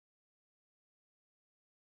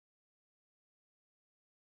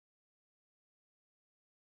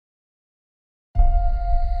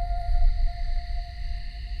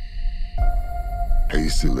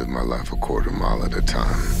used to live my life a quarter mile at a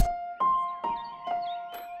time.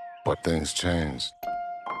 But things changed.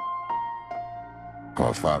 I'm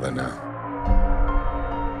a father now.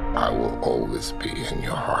 I will always be in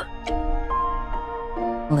your heart.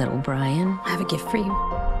 Little Brian, I have a gift for you.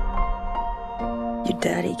 Your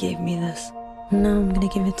daddy gave me this. No, I'm gonna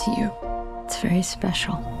give it to you. It's very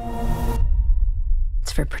special.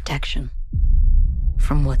 It's for protection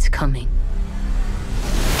from what's coming.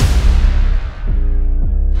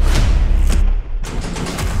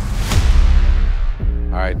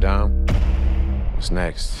 All right, Dom. What's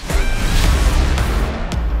next?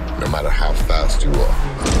 No matter how fast you are,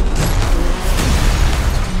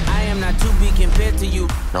 I am not to be compared to you.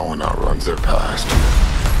 no one outruns their past.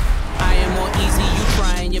 I am more easy, you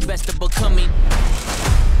trying your best to become me.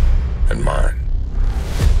 And mine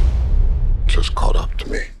just caught up to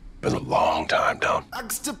me. Been a long time, Dom.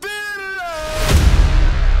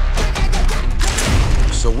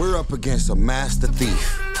 So we're up against a master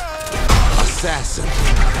thief, assassin,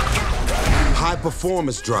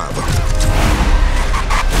 high-performance driver.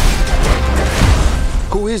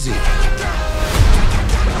 Who is he?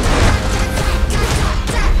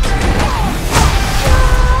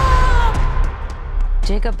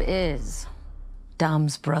 Jacob is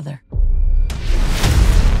Dom's brother.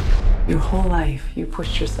 Your whole life, you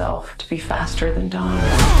pushed yourself to be faster than Dom,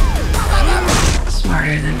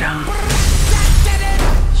 smarter than Dom,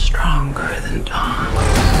 stronger than Dom.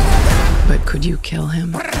 But could you kill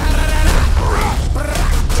him?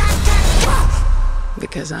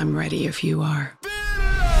 Because I'm ready if you are.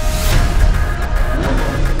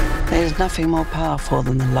 There's nothing more powerful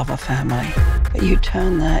than the love of family. But you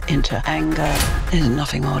turn that into anger, there's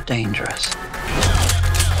nothing more dangerous.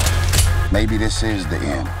 Maybe this is the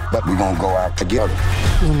end, but we're gonna go out together.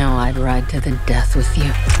 You know I'd ride to the death with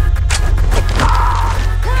you.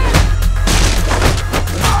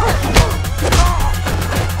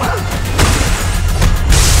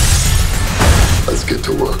 Let's get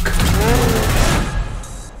to work.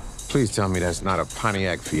 Please tell me that's not a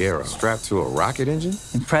Pontiac Fiero strapped to a rocket engine?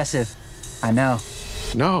 Impressive. I know.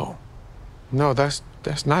 No. No, that's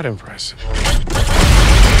not impressive.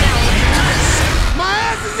 My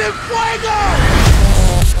ass is in fuego!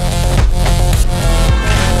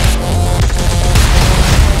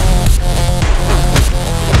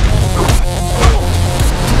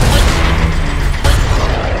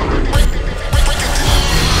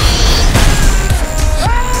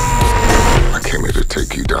 I came here to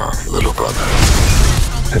take you down, little brother.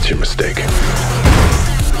 That's your mistake.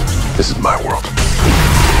 This is my world.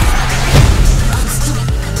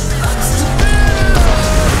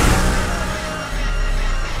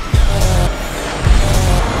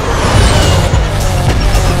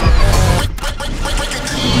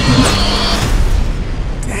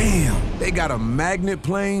 Damn, they got a magnet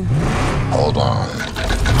plane? Hold on.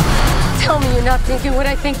 Tell me you're not thinking what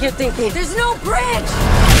I think you're thinking. There's no bridge!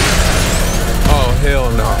 Oh, hell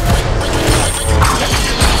no.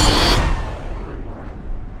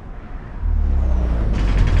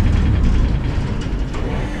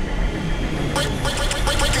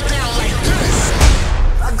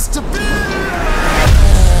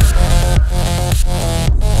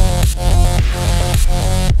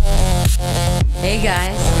 Hey,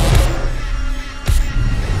 guys.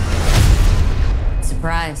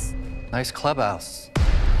 Surprise. Nice clubhouse.